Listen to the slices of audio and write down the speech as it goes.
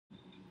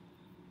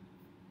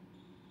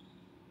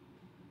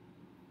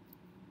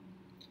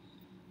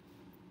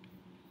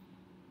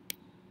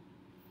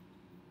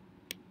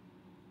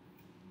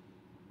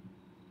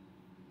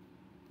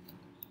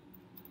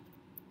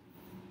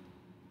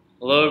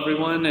Hello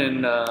everyone,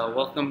 and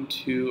welcome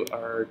to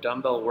our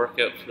dumbbell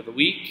workout for the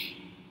week.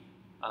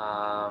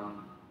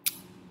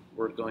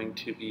 We're going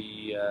to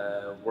be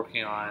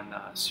working on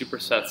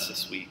supersets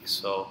this week,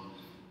 so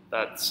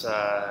that's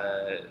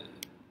the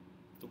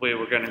way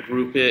we're going to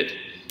group it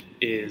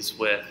is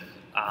with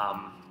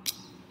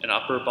an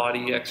upper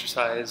body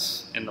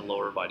exercise and a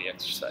lower body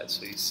exercise.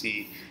 So you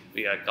see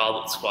we got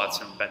goblet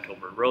squats and bent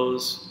over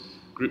rows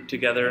grouped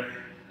together,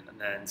 and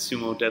then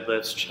sumo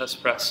deadlifts,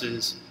 chest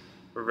presses,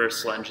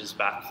 reverse lunges,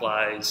 back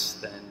flies,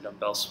 then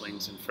dumbbell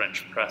swings and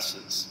French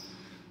presses.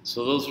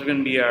 So those are going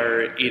to be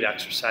our 8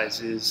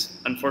 exercises.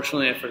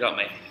 Unfortunately, I forgot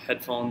my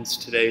headphones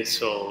today,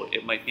 so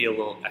it might be a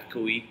little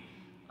echoey.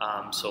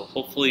 So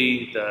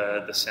hopefully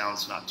the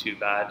sound's not too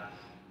bad.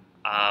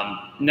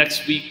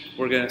 Next week,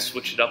 we're going to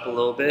switch it up a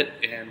little bit,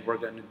 and we're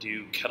going to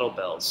do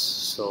kettlebells.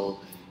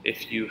 So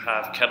if you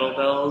have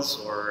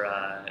kettlebells or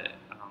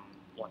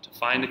want to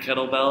find a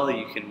kettlebell,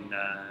 you can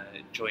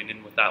join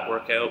in with that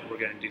workout. We're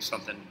going to do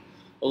something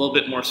a little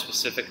bit more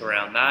specific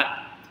around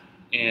that.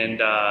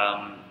 And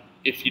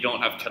if you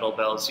don't have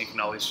kettlebells, you can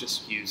always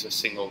just use a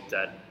single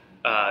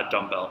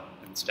dumbbell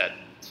instead.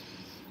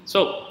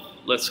 So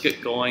let's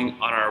get going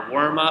on our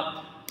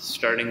warm-up,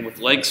 starting with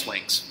leg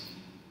swings.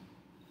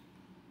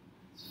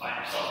 So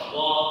find yourself a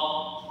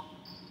wall,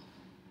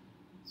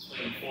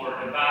 swing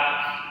forward and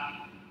back.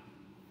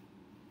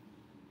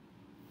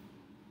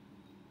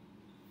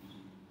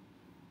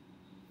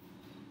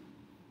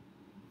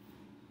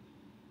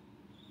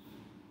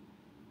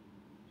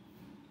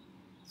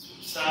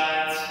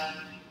 Sides,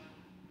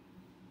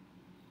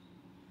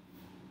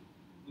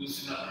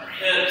 loosen up our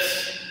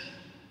hips,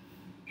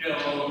 get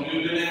a little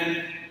movement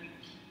in,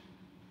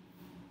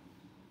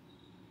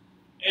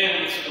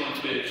 and let's go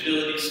into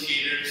agility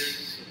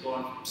skaters, so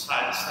going from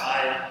side to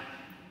side,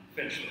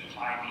 finish with a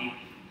high knee.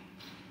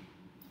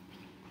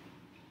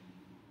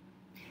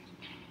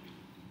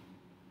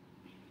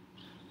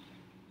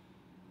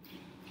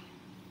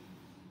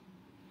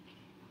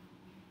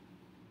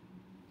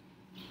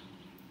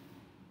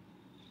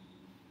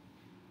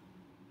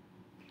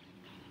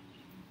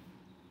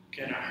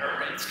 Getting our heart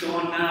rate's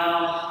going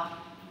now.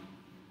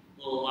 A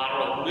little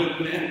lateral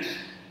movement.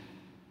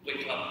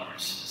 Wake up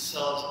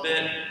ourselves a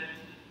bit.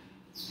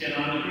 Let's get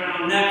on the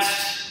ground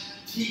next.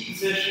 T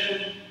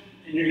position.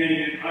 And you're going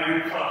to do an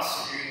iron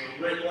cross. So you're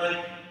going to go right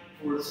leg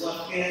towards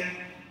left hand,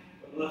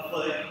 or left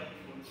leg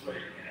towards right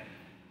hand.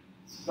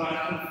 So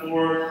back and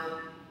forth.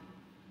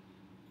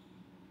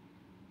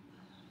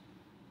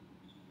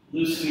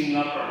 Loosening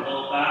up our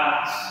low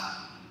backs,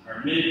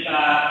 our mid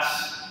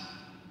backs,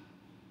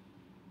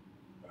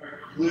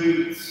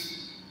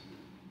 glutes,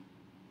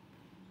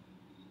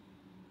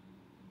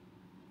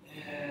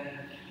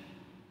 and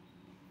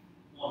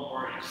one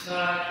more each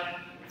side.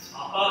 Let's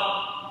hop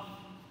up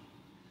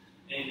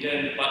and get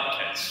into butt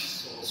kicks.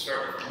 So we'll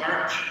start with the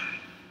march.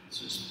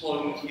 So just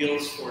pulling the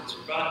heels towards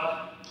your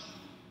butt,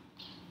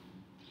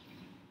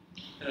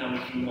 and then we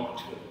can go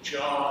into a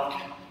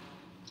jog.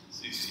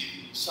 So you see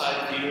from the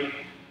side view,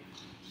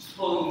 just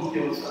pulling the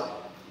heels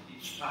up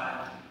each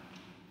time.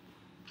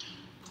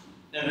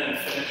 And then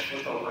finish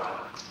with a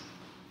run.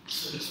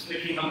 So just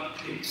picking up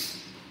the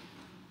pace.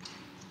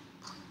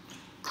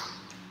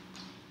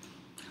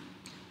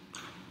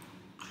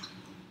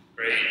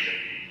 Great.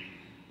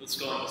 Let's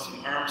go into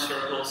some arm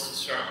circles to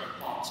start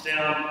with palms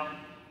down.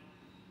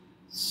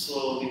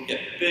 Slowly get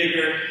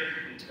bigger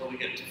until we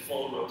get to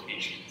full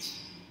rotations.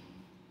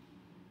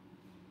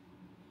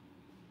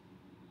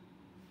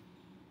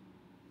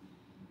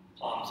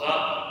 Palms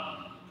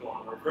up,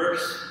 go in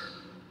reverse.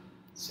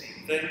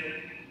 Same thing.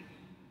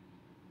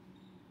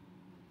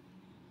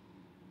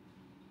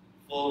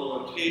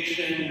 Full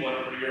rotation,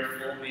 whatever your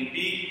full may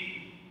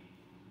be.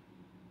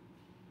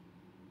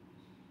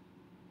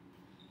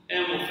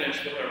 And we'll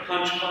finish with our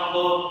punch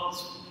combo.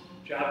 So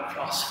jab,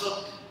 cross,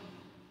 hook.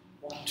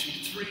 1, 2,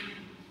 3.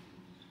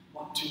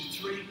 1, 2,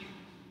 3.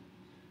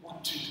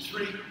 1, 2,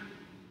 3.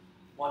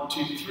 1,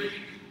 2, 3.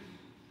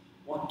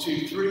 1,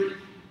 2, 3.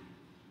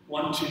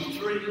 1, 2,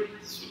 3.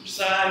 Switch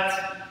sides.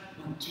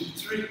 1, 2,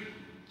 3.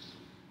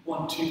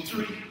 1, 2,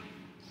 3.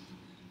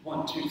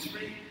 1, 2,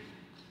 3.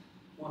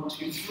 1,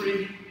 2,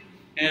 3,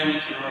 and we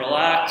can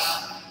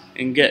relax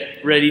and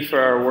get ready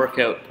for our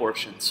workout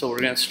portion. So we're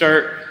going to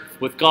start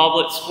with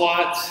goblet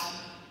squats.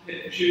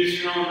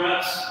 Choose your own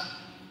reps.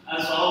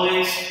 As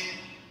always,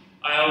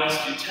 I always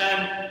do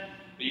 10,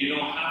 but you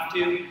don't have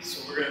to.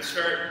 So we're going to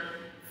start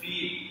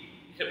feet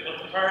hip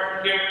width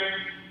apart here.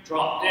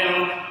 Drop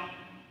down,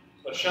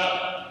 push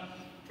up,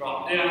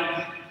 drop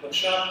down,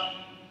 push up.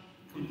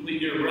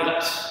 Complete your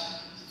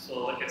reps.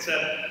 So like I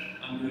said,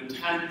 I'm doing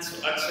 10,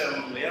 so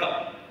exhale on the way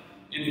up.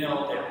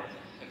 Inhale down,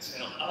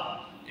 exhale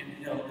up,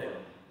 inhale down.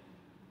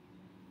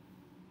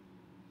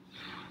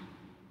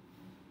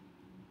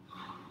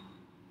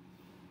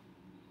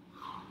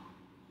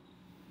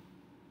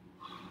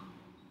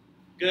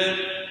 Good.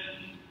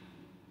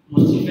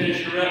 Once you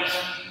finish your reps,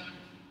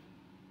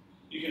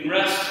 you can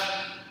rest,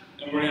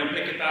 and we're going to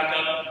pick it back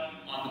up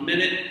on the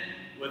minute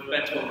with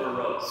bent over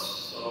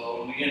rows. So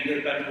when we again,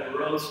 good bent over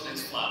rows,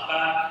 nice flat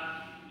back.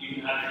 You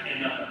can have your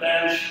hand on a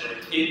bench or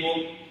a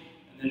table,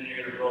 and then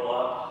you're going to roll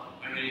up.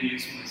 I'm going to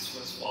use my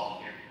Swiss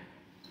wall here.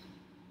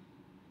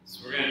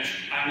 So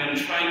I'm going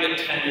to try and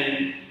get 10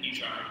 in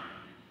each arm.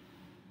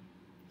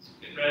 So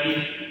get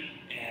ready,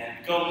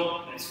 and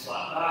go. Nice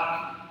flat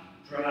back.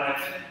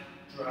 Drive,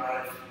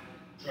 drive,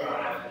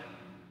 drive.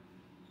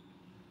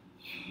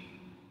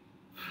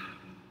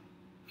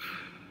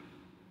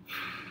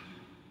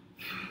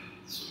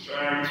 Switch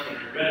arms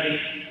when you're ready,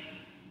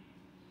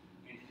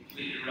 and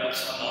complete your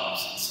reps on the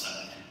opposite side.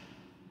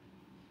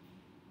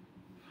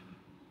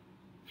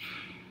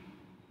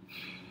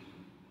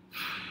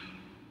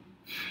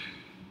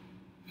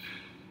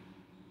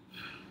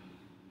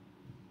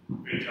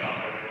 Great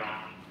job, everyone.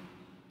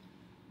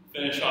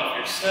 Finish off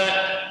your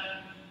set,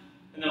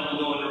 and then we'll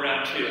go into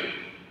round 2.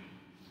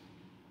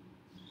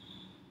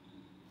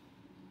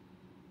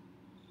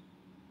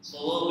 So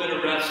a little bit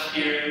of rest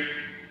here,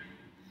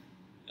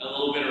 and a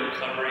little bit of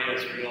recovery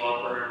as we go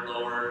upper and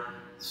lower.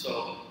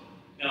 So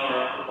now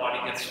our upper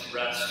body gets some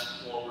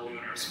rest while we're doing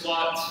our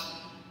squats,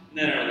 and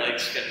then our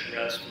legs get to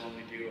rest when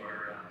we do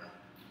our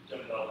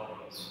dumbbell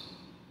rows.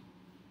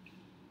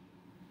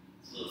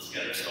 So let's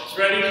get ourselves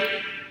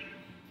ready.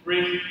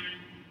 3,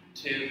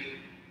 2,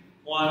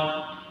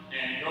 1,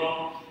 and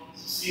go.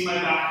 So see my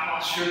back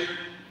posture,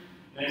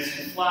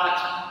 nice and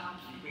flat,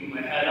 keeping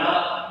my head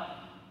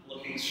up,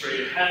 looking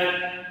straight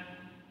ahead,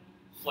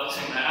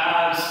 flexing my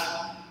abs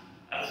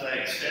as I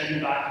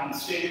extend back in the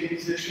standing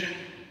position.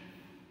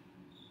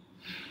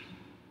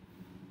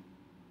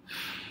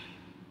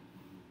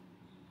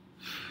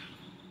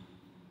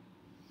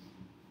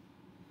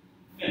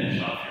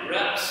 Finish off your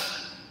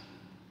reps.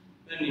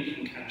 Then you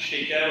can kind of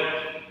shake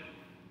out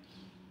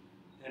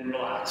and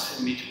relax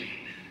in between.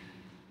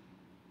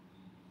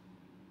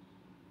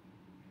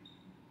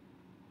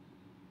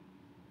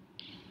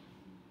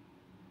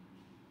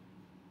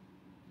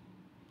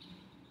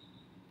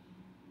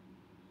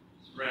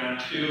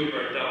 Round 2 of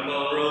our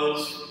dumbbell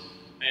rows.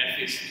 I have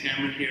to face the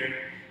camera here.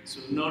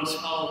 So notice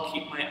how I'll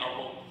keep my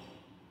elbow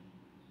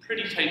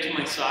pretty tight to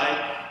my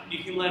side.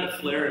 You can let it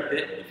flare a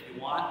bit if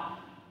you want.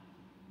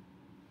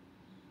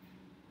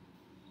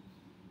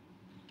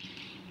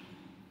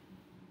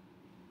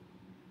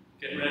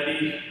 Get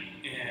ready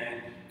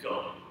and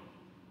go.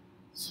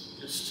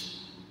 So just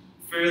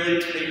fairly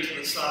tight to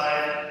the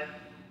side.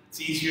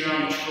 It's easier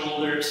on the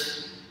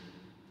shoulders.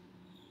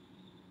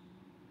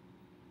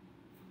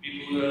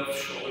 People who have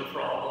shoulder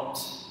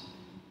problems.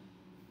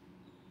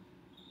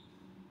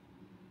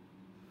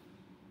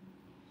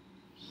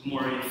 The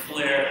more you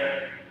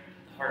flare,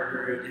 the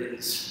harder it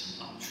is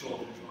on the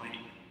shoulder joint.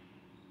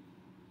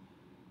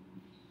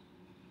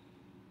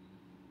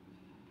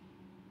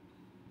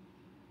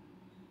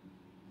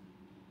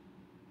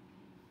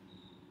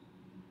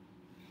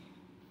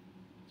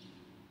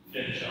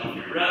 Finish off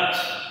your reps.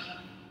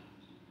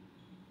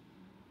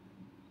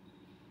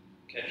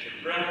 Catch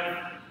your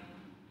breath.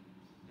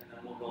 And then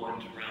we'll go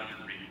into round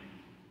 3.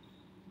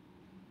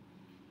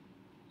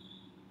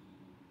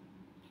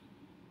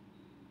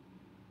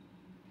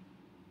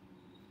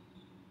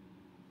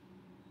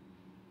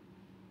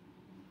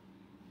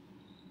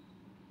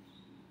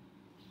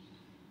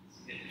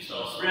 So get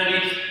yourselves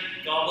ready.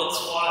 Goblet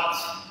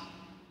squats.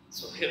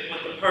 So hip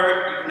width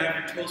apart. You can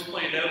have your toes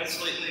pointed out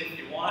slightly if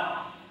you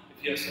want.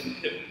 If you have some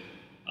hip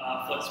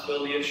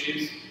flexibility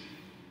issues.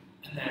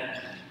 And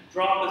then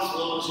drop as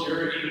low as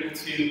you're able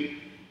to,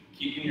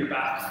 keeping your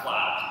back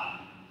flat.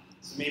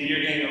 So maybe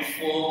you're getting a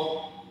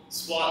full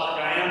squat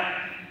like I am,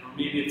 or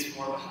maybe it's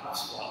more of a half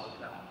squat like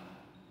that.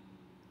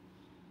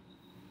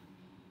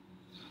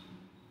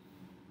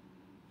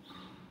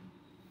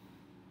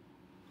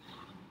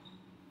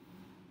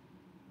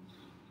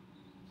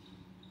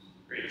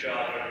 Great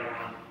job,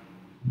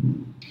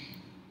 everyone.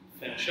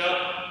 Finish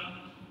up.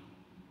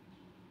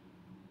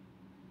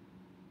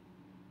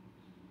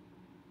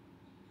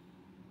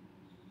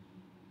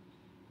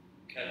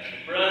 Catch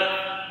your breath.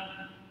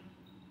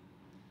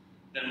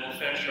 Then we'll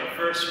finish our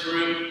first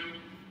group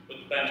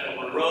with bent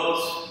over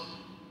rows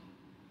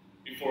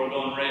before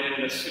going right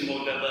into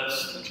sumo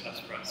deadlifts and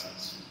chest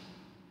presses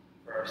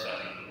for our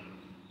second group.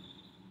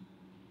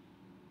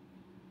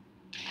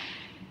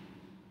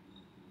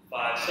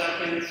 5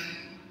 seconds.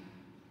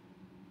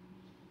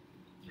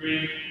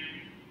 3,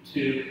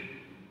 2,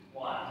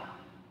 1.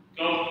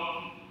 Go.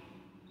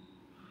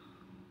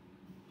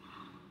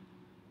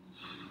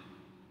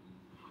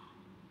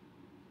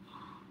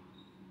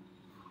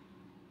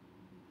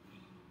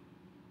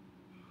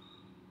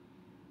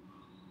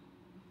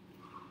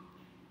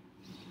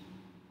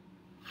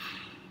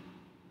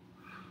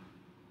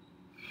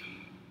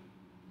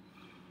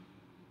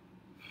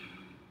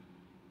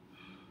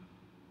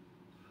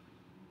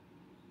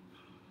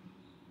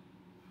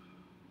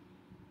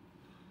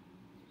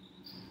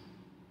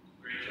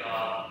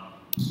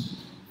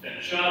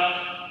 Finish up.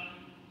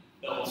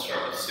 Then we'll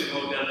start with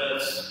sumo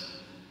deadlifts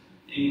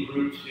in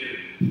group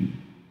 2.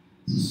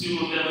 So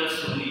sumo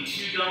deadlifts will need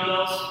 2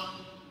 dumbbells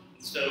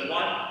instead of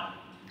 1.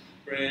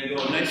 We're going to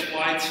go a nice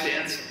wide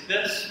stance like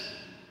this.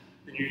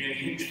 Then you're going to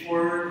hinge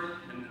forward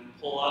and then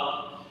pull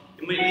up.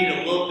 You might need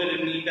a little bit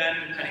of knee bend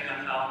depending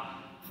on how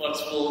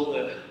flexible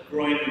the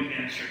groin and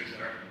hamstrings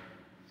are.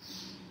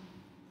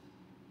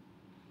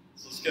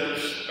 So let's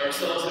get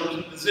ourselves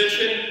into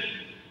position.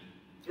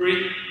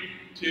 3,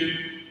 2,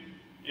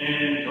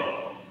 and go.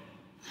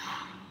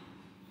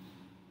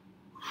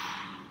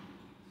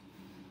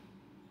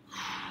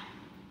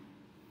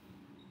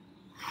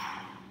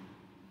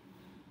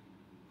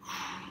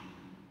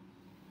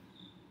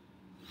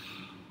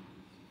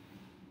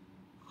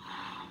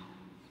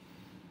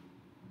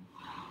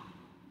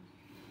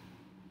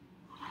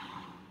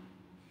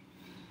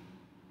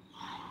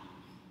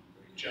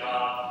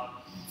 Job.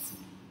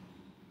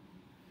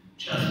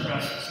 Chest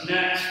press is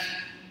next.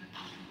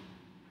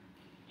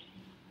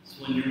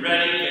 So when you're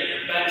ready, get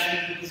your bench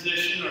into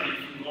position, or you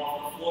can go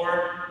off the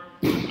floor.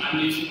 I'm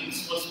using the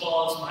Swiss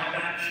ball as my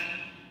bench.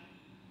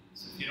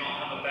 So if you don't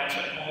have a bench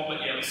at home,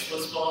 but you have a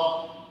Swiss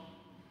ball,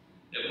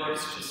 it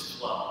works just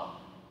as well.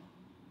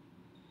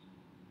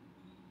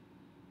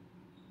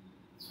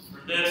 So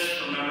for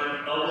this,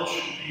 remember, elbows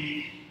should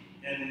be,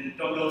 and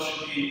dumbbells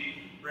should be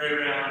right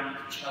around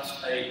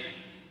chest height.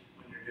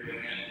 Doing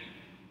it.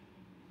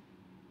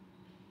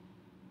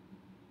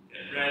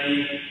 Get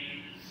ready.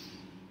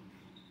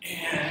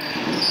 And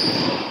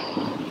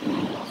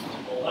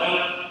pull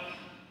out.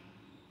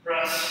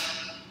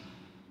 Press.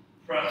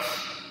 Press.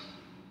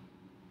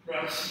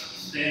 Press.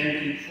 Stand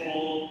in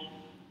control.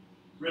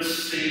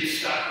 Wrists stay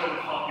stacked over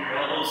top of your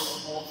elbows the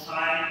whole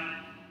time.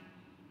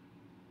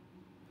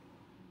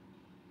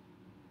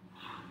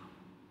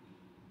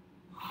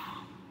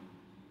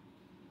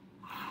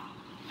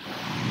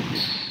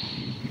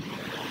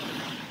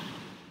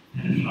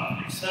 Finish off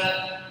your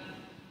set,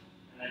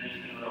 and then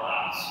you can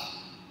relax.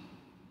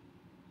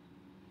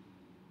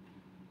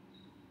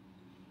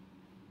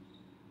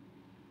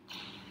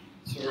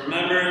 So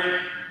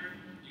remember,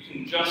 you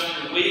can adjust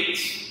your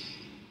weights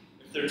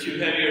if they're too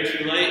heavy or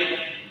too light,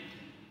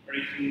 or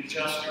you can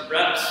adjust your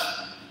reps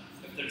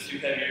if they're too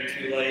heavy or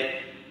too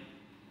light.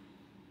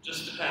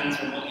 Just depends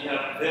on what you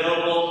have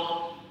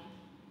available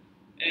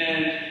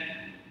and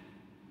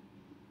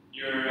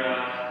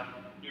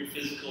your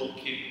physical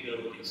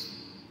capabilities.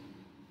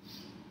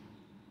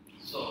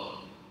 So,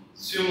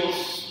 sumo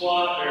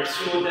squat or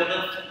sumo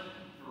deadlift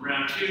for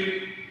round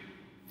 2.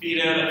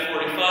 Feet out at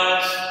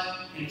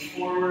 45s, hinge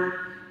forward,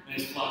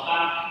 nice flat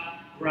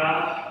back,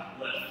 grab,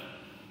 lift.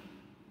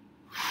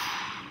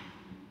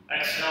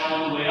 Exhale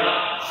on the way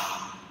up,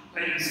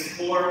 tightens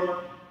the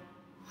core.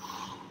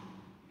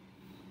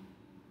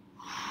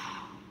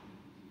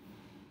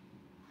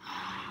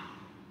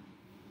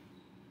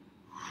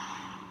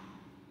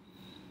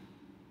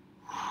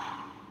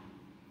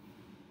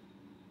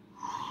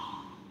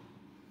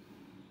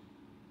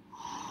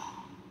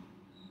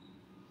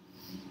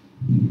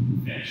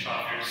 Finish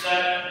off your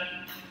set.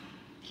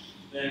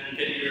 Then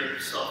get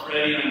yourself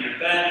ready on your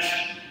bench.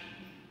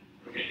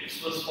 Or get your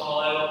Swiss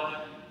ball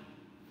out.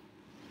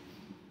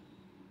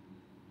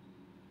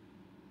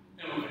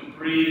 And we can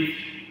breathe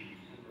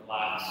and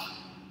relax.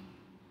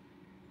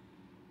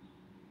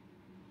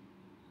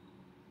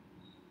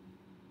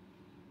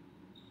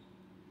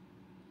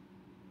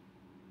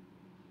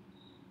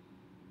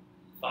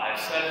 Five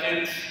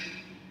seconds.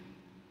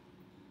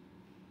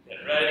 Get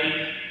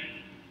ready.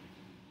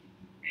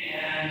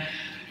 And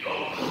go.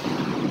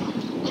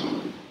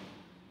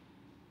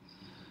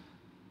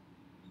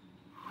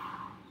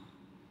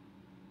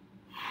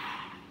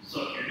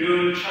 So if you're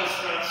doing chest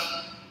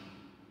press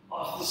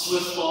off the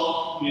Swiss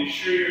ball, make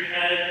sure your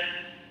head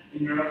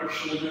and your upper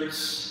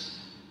shoulders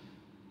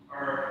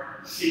are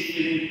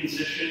safely in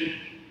position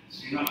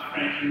so you're not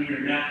cranking your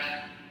neck.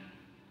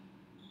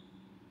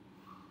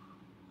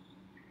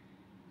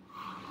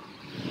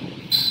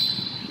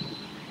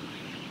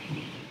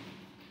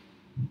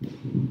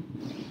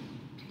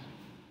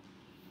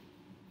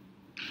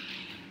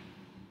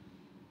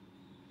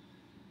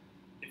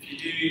 If you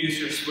do use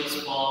your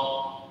Swiss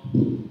ball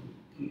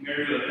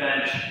compared to a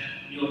bench,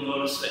 you'll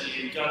notice that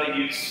you've got to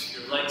use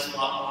your legs a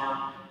lot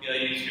more, you got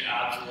to use your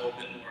abs a little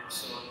bit more.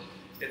 So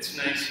it's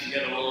nice you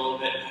get a little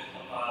bit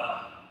of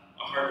a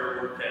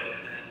harder workout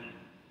than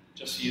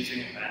just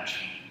using a bench.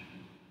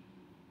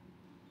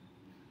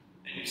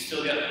 And you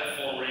still get that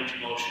full range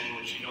of motion,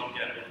 which you don't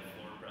get with the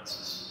floor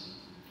presses.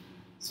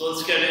 So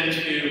let's get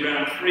into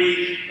round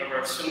 3 of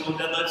our sumo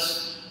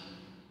deadlifts.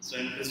 So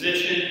in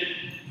position,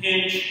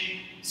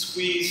 hinge,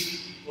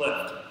 squeeze,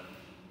 lift.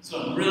 So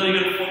I'm really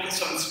going to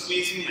focus on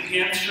squeezing my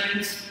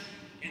hamstrings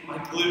and my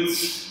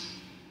glutes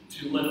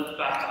to lift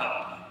back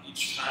up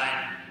each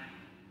time.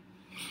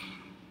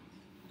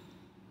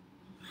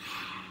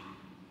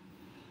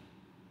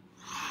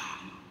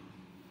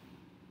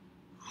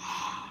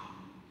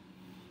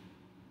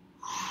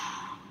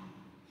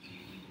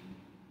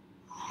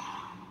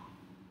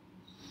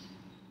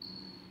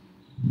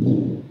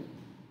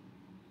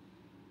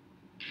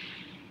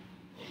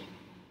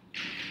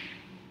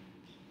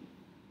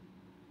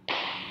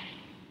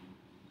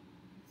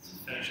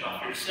 Finish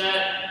off your set.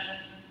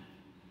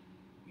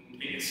 You can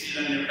take a seat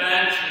on your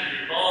bench or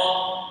your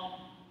ball.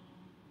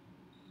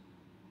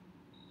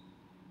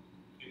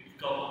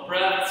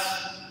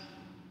 breaths.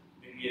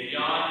 Maybe a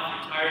yawn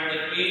if you're tired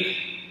like me.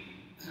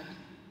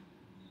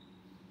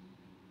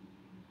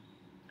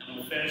 And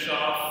we'll finish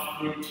off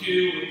group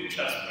 2 with the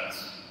chest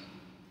press.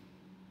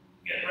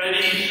 Get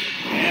ready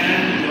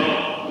and go.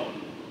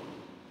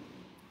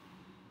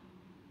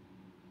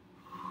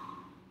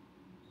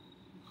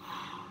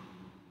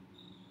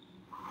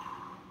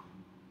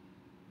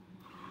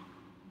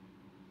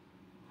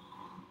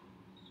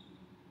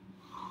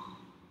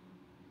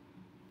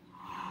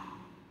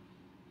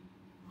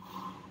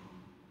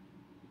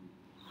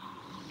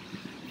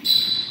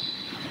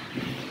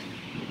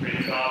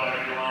 Great job,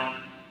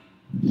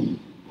 everyone.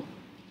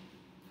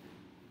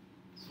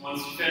 So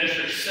once you finish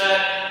your set,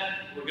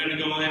 we're going to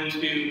go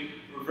into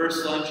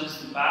reverse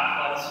lunges and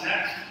back flies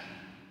next.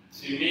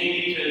 So you may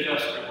need to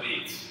adjust your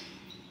weights.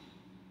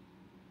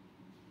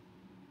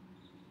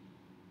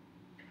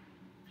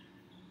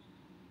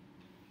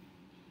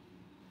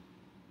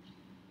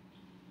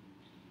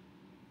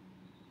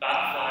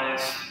 Back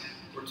flies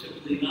we're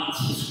typically not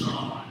so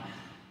strong on.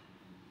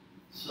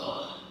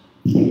 So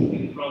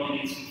you probably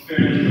need some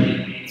fairly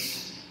light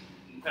weights.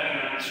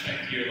 Depending on the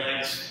strength of your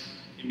legs,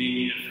 you may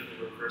need it for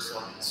the reverse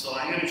lunges. So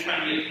I'm going to try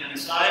and get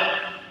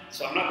inside.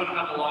 So I'm not going to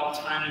have a lot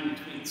of time in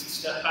between. So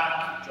step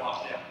back,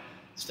 drop down.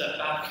 Step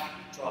back,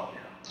 drop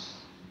down.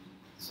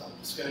 So I'm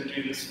just going to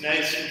do this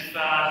nice and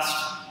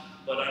fast,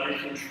 but under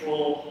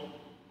control.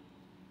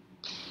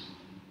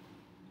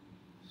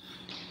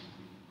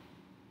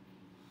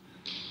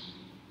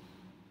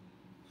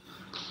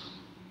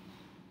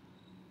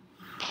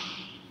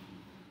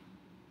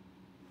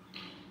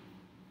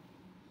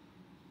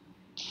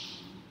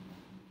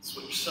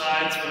 Switch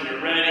sides when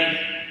you're ready.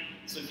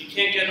 So if you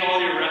can't get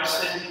all your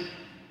reps in,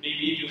 maybe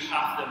you do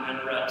half the amount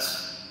of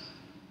reps.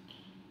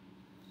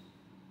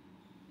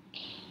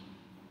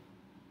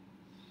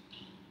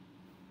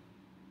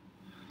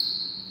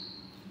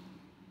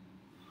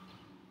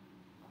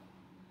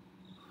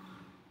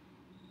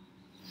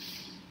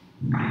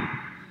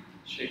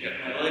 Shake up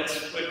my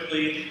legs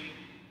quickly.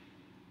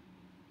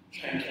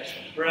 Try and catch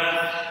my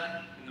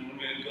breath. And then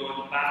we're going to go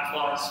into back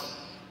flies. So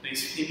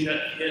nice hinge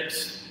at the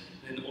hips,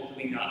 then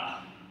opening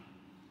up.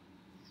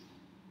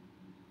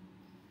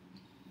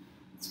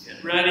 Let's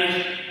get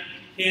ready.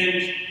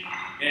 Hinge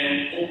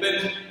and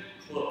open,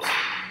 close.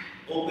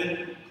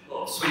 Open,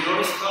 close. So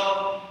notice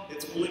how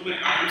it's only my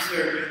arms that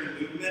are doing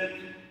the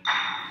movement.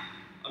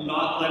 I'm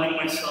not letting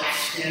myself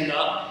stand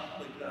up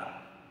like that.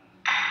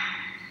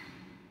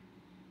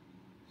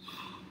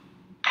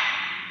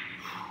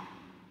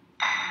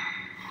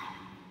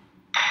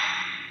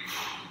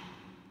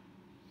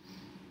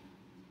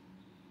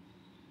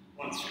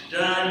 Once you're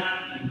done,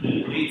 you put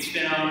your weights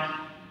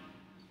down,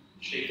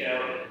 shake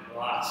out, and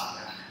relax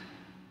again.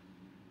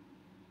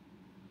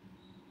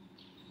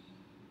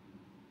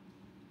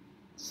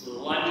 So the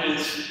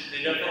lunges,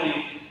 they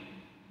definitely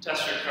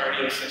test your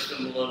cardio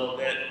system a little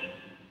bit.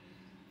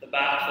 The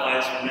back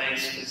flies are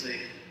nice because they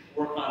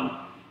work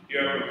on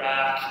your upper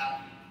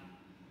back,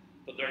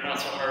 but they're not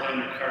so hard on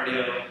your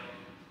cardio.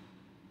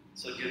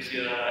 So it gives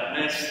you a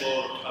nice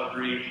slow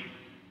recovery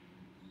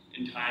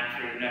in time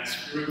for your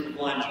next group of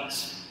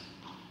lunges,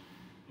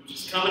 which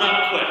is coming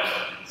up quick.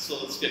 So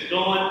let's get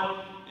going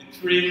in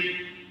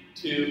 3,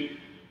 2,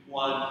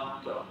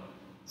 1, go.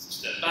 So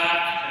step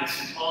back, nice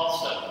and tall,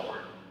 step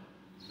forward.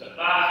 Step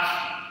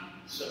back,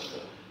 step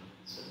forward.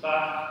 Step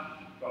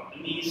back, drop the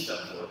knees, step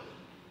forward.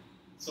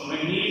 So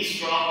my knees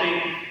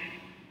dropping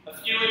a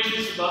few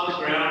inches above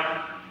the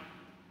ground,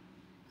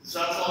 because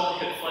that's all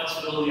the hip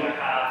flexibility I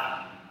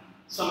have.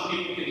 Some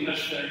people can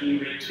touch their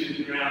knee right to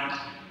the ground.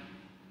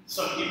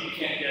 Some people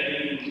can't get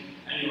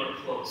anywhere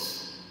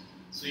close.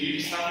 So you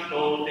just have to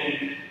go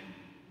within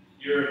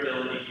your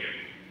ability here.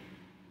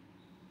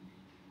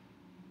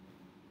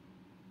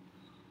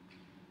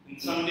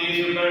 And some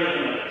days are better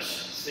than others.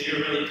 Say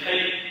you're really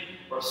tight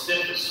or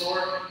stiff or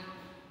sore,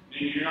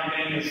 maybe you're not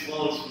getting as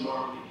slow as you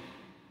normally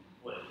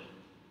would.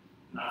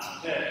 And that's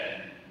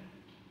okay.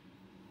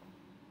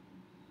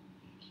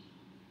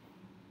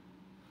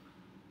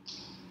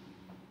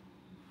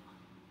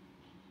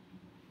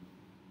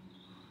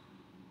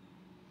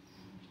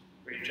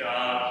 Great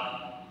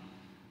job.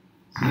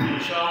 So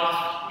finish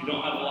off. We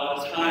don't have a lot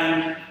of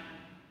time.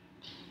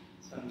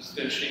 So I'm just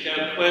going to shake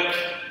out quick,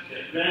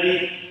 get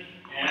ready,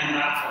 and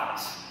back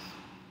flies.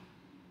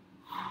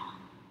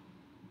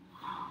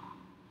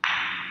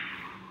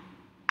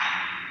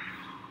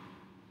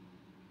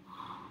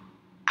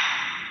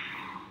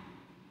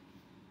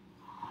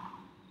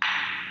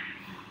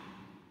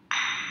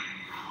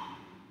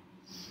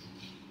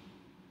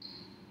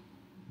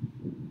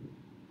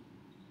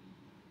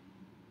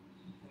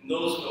 And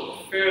those go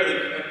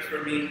fairly quick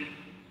for me.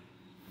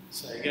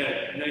 So I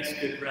get a nice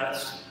good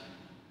rest.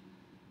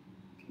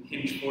 Can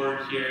hinge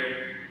forward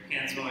here,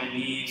 hands on my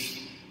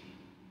knees,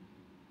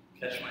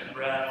 catch my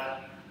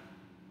breath.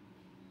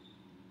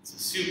 It's a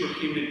super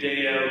humid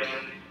day out,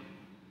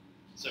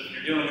 so if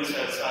you're doing this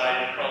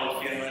outside, you're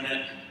probably feeling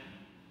it.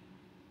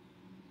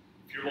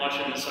 If you're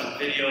watching this on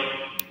video,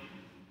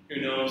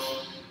 who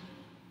knows?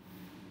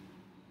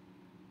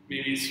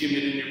 Maybe it's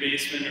humid in your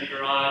basement or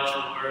garage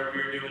or wherever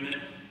you're doing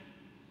it.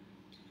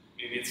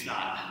 Maybe it's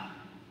not.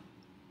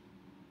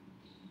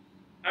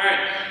 All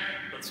right,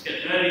 let's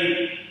get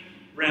ready.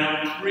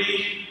 Round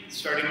 3,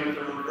 starting with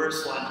the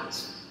reverse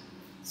lunges.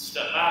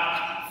 Step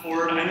back,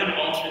 forward. I'm going to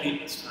alternate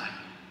this time.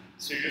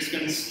 So you're just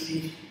going to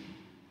see,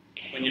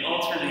 when you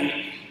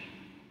alternate,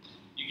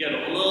 you get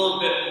a little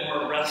bit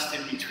more rest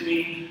in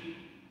between,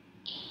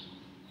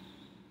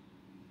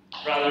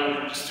 rather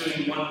than just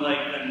doing one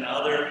leg than the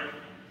other.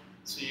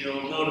 So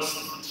you'll notice the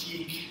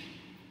fatigue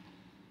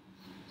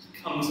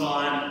comes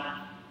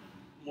on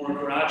more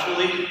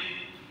gradually,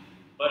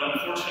 but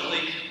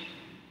unfortunately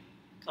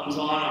comes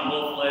on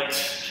both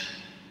legs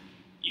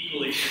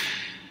equally.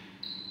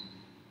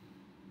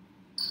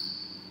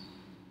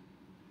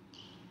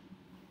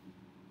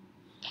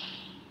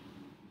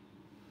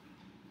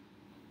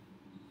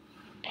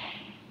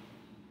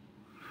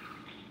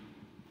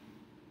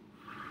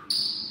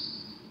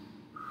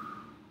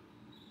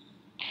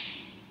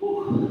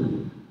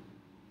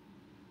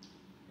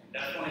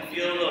 Definitely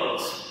feel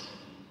those.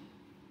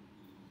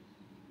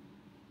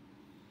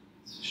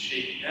 So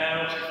shaking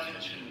out,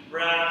 catching the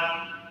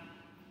breath.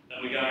 Then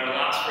we got our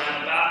last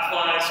round of back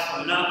flies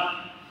coming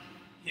up.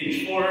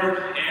 Hinge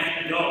forward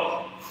and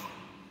go.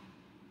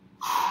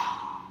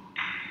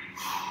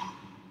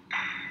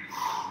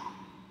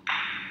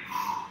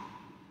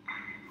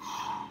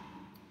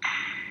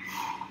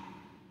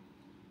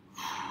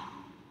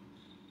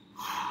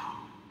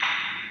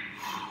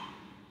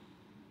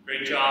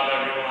 Great job,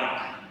 everyone.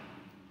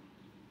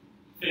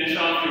 Finish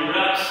off your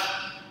reps.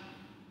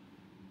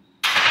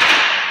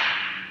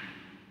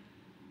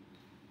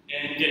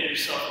 And get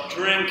yourself a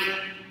drink.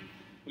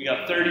 We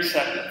got 30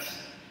 seconds.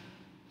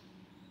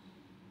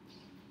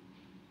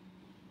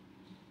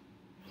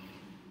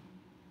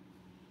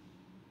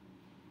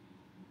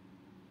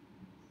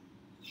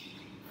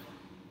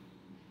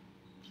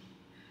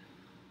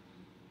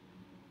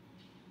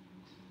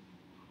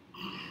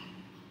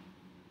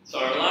 So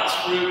our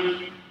last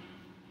group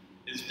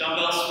is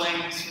dumbbell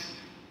swings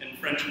and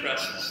French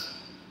presses.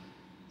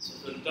 So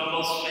for the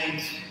dumbbell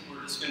swings,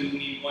 we're just going to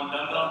need one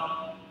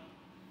dumbbell.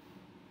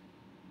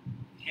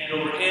 Hand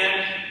over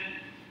hand,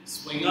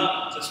 swing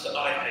up just to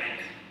eye height.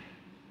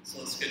 So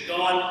let's get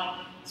going.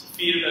 So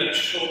feet about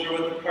shoulder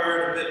width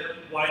apart, a bit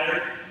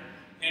wider.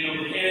 Hand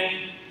over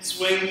hand,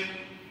 swing,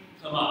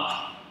 come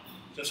up.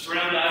 Just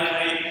around eye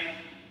height.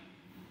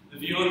 The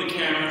view on the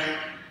camera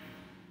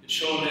is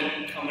showing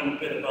it coming a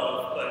bit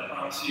above, but I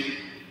promise you,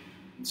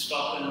 I'm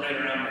stopping right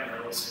around my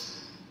nose.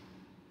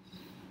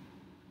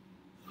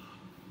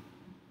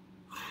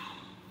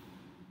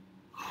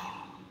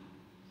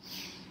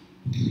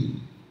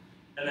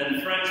 And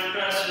then French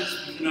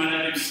presses, you can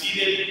either do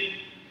seated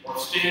or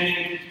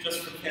standing,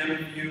 just for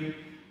camera view.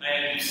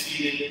 I do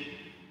seated.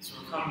 So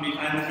we're coming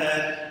behind the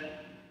head,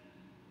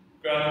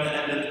 grabbing the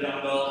end of the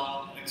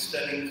dumbbell, and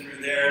extending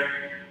through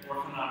there,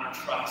 working on our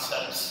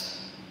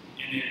triceps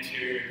and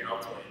anterior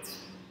deltoids.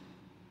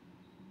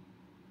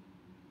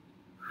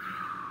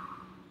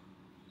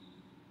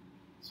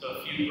 So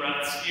a few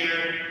breaths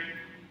here.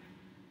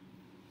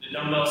 The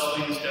dumbbell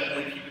swings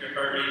definitely keep your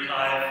heart rate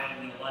high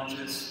in the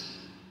lunges.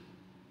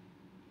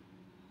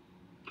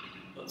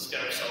 Let's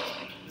get ourselves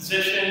into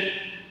position.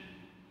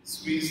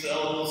 Squeeze the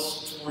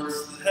elbows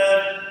towards the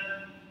head,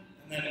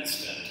 and then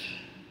extend.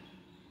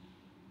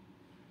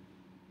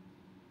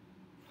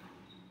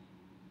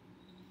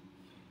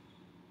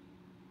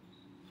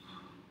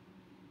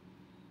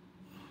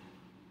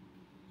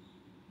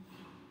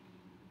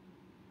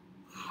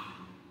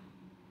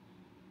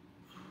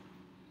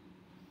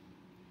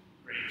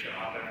 Great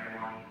job,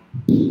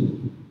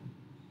 everyone.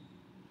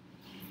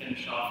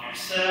 Finish off your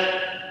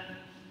set.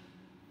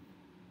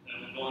 Then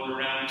we're going to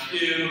round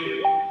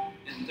 2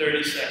 in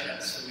 30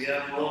 seconds. So we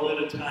have a little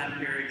bit of time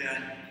here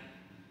again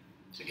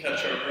to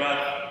catch our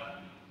breath.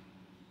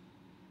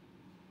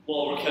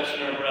 While we're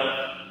catching our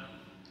breath,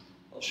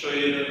 I'll show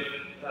you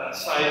the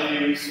side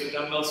view. So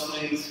dumbbell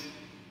swings,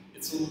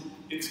 it's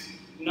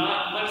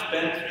not much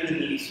bend through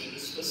the knees, so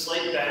just a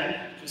slight bend,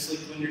 just like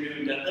when you're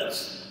doing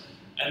deadlifts.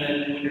 And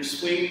then when you're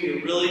swinging,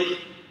 you're really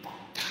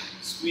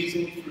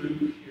squeezing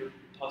through your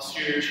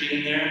posterior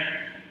chain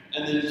there,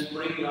 and then just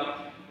bring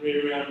up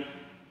right around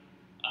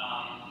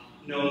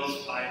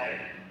nose, eye height.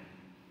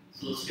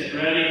 So let's get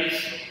ready.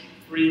 So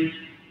 3,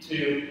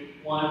 2,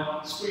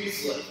 1,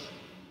 squeeze, lift.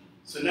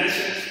 So nice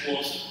and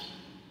explosive.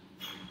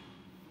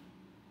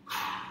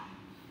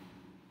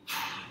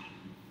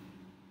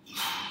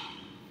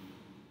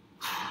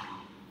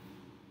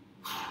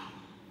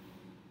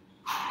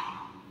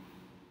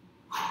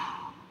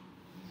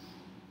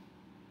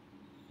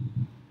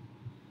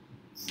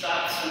 It's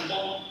that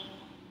simple.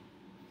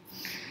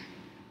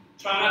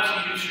 Try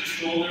not to use your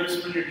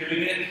shoulders when you're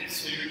doing it,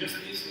 so you're just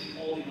basically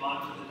holding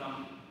on to the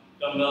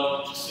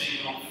dumbbell just so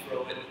you don't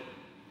throw it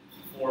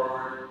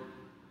forward.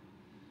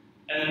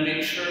 And then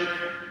make sure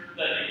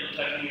that you're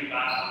protecting your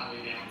back on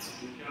the way down. So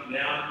when you come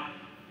down,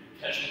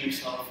 you're catching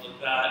yourself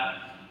like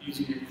that,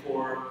 using your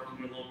core and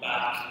your low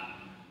back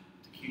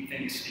to keep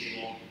things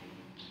stable.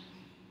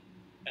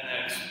 And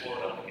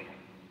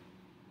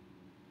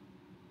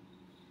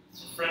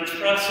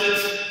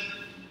presses.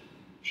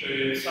 Show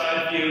you the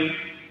side view.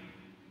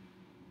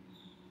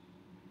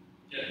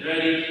 Get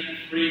ready.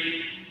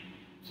 3,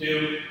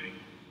 2,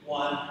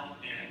 1,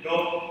 and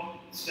go.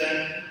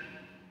 Extend.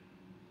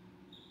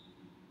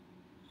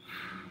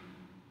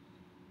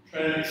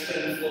 Try to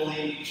extend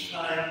fully each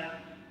time.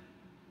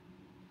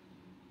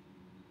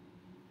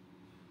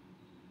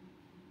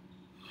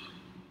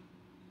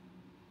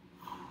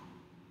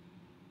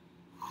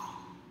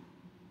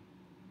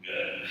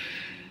 Good.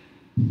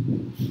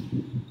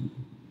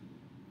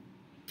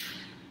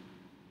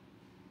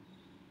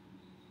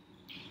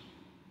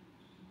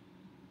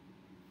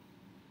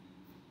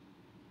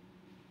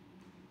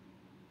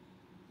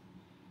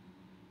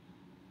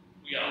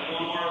 We got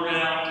one more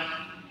round,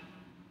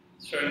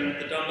 starting with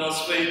the dumbbell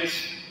swings,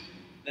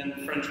 then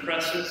the French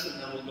presses,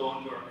 and then we'll go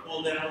into our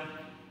cool down.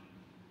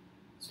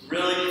 So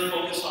really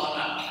focus on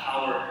that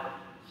power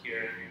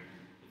here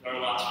with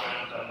our last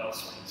round of dumbbell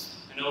swings.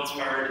 I know it's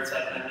hard, it's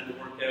at the end of the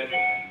workout,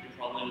 you're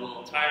probably a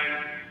little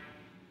tired,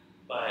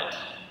 but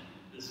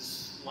this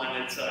is when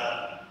it's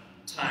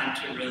time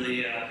to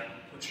really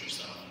push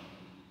yourself.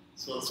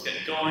 So let's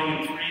get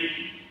going in 3,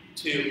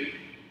 2,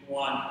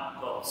 1,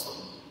 go. So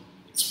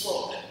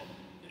explode it.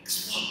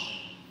 Explode.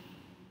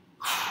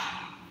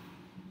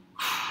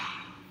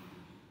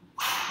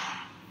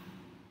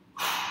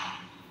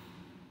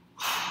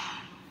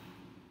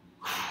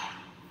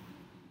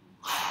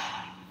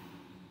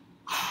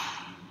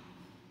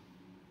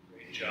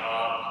 Great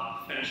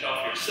job. Finish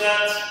off your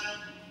sets.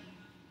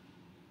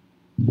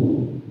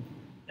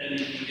 Then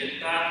you can get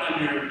back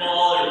on your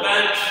ball or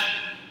bench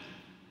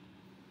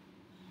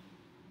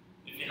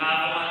if you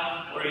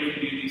have one, or you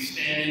can do these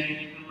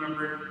standing,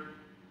 remember.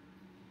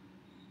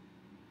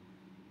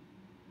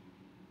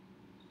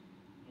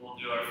 We'll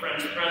do our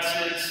French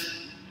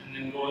presses, and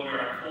then go into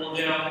our cool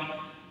down.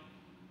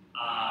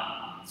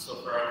 So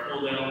for our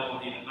cool down, we'll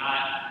need a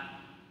mat.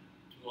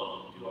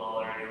 We'll do all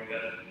our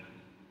yoga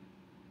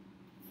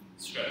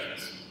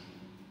stretches.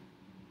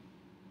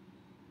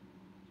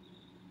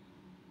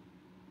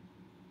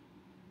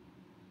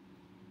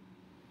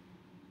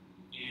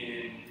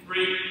 In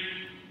 3,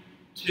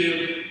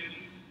 2,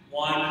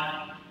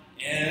 1,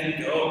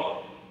 and go.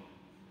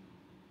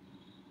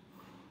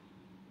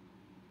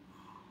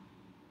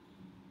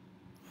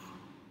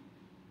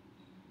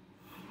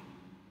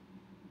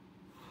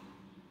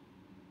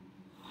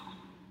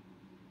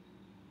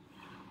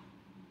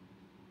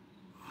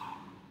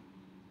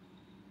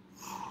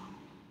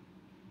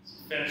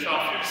 Finish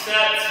off your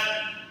sets.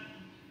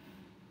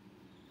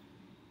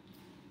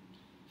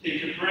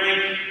 Take a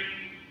break.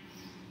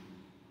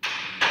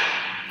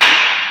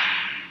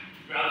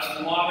 Grab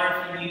some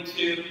water if you need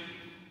to,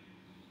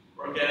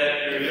 or get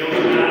out your yoga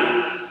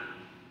mat.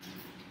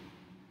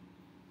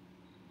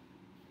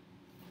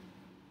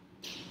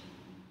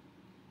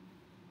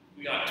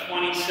 We got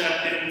 20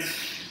 seconds.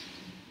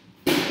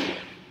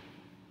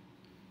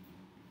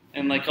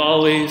 And like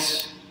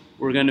always,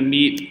 we're going to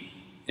meet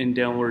in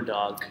downward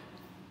dog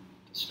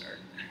to start.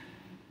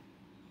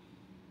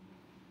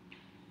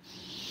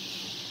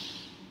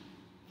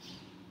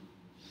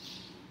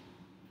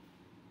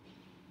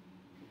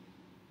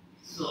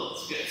 So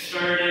let's get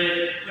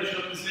started.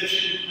 Push-up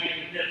position,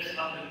 hike your hips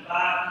up and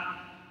back.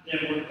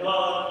 Downward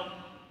dog.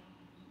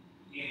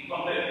 You can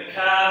pump out your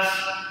calves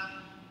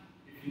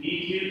if you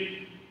need to.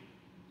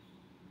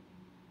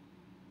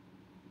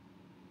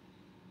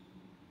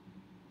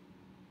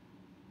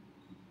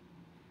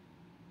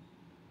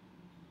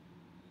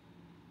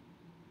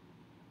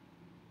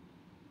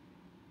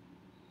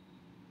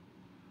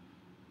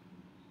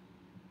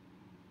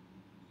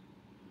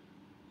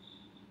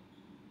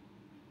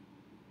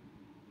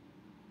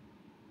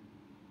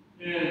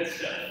 And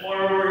step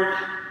forward,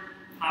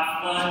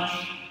 half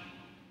lunge,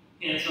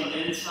 hands on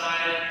the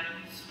inside,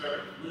 start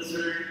with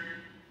lizard,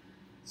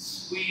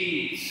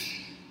 squeeze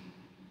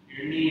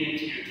your knee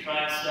into your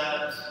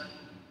triceps,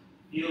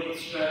 feel the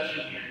stretch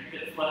in your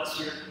hip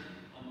flexor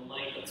on the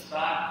leg that's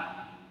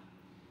back,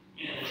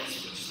 and let's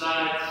switch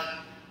sides,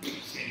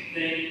 same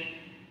thing.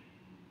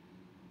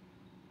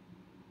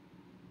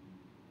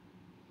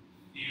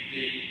 Few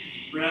big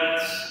deep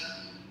breaths.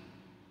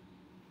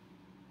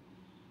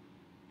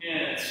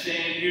 And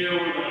staying here,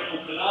 we're going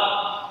to open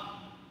up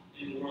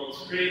in the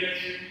world's greatest.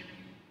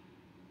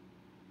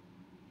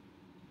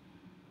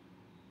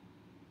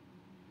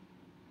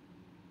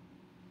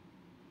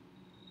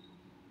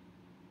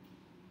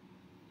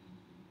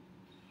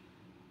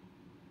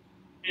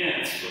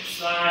 And switch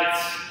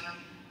sides.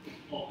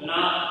 Open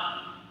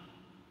up.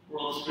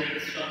 World's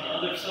greatest on the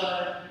other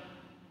side.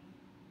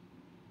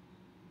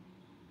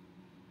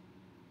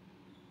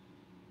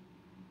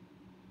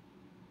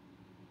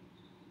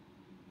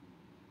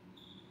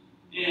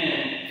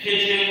 And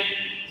pigeon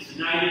is a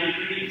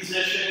 90-degree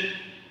position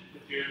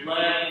with your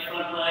leg,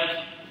 front leg,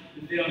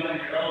 and down on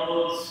your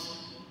elbows.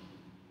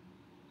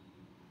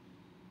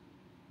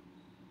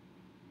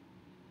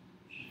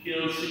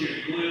 Feels in your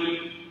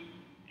glute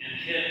and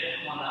hip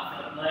on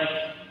that front leg.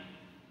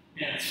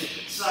 And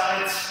switch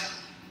sides.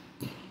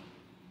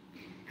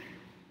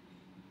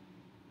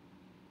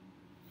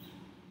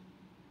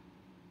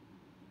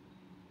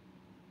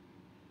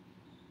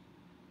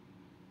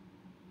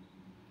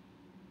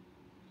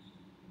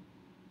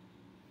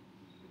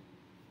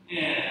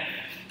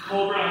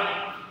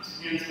 Cobra,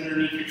 hands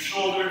underneath your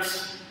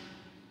shoulders,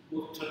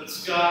 look to the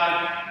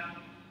sky.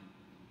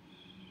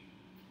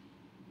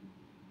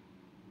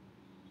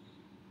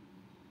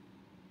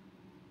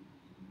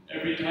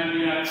 Every time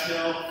you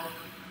exhale,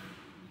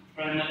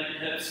 try and let your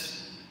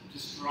hips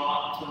just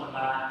drop to the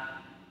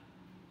mat,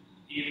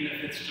 even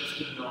if it's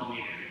just a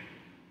millimeter.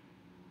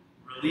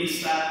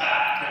 Release that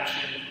back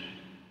tension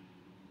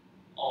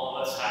all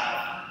of us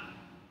have.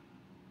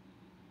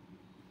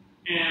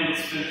 And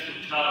let's finish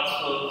with child's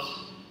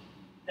pose.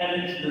 Head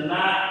into the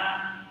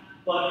mat,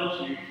 butt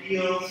into your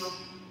heels,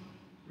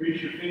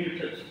 reach your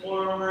fingertips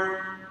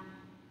forward,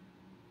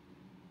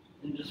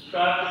 and just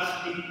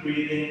practice deep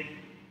breathing.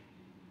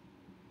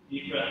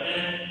 Deep breath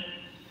in,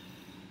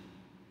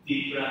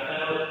 deep breath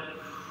out,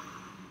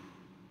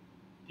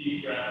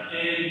 deep breath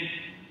in,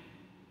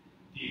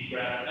 deep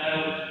breath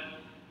out,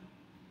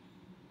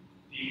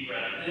 deep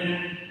breath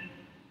in,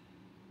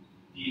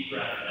 deep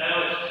breath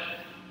out,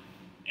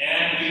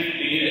 and we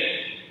beat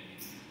it.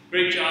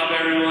 Great job,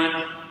 everyone.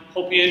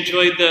 Hope you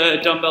enjoyed the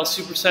dumbbell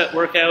superset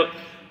workout.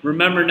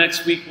 Remember,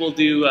 next week we'll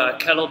do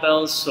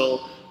kettlebells,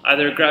 so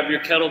either grab your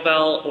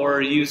kettlebell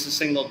or use a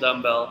single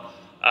dumbbell.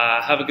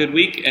 Have a good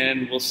week,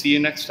 and we'll see you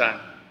next time.